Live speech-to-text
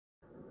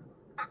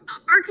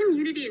Our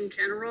community in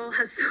general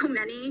has so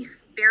many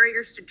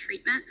barriers to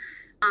treatment.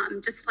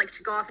 Just like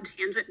to go off a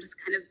tangent, just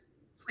kind of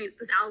point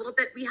this out a little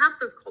bit. We have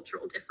those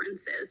cultural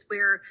differences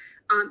where,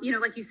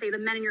 like you say, the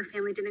men in your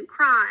family didn't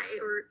cry,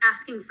 or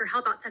asking for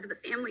help outside of the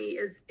family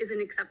is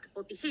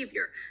unacceptable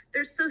behavior.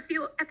 There's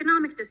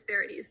socioeconomic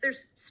disparities.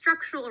 There's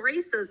structural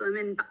racism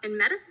in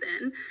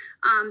medicine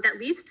that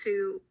leads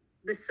to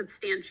this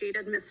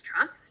substantiated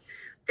mistrust.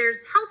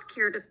 There's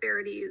healthcare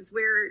disparities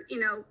where,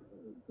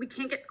 we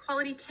can't get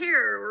quality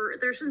care, or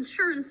there's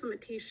insurance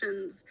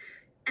limitations.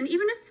 And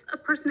even if a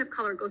person of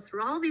color goes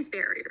through all these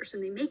barriers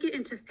and they make it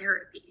into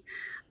therapy,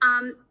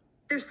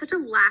 there's such a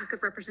lack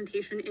of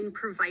representation in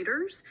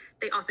providers.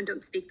 They often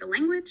don't speak the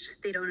language,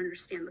 they don't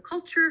understand the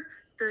culture,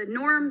 the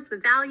norms, the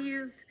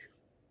values,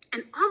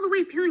 and all the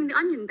way peeling the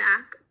onion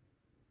back,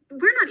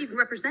 we're not even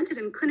represented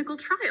in clinical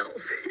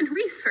trials and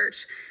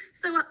research.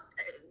 So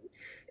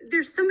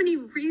there's so many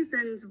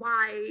reasons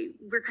why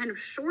we're kind of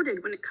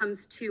shorted when it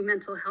comes to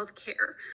mental health care.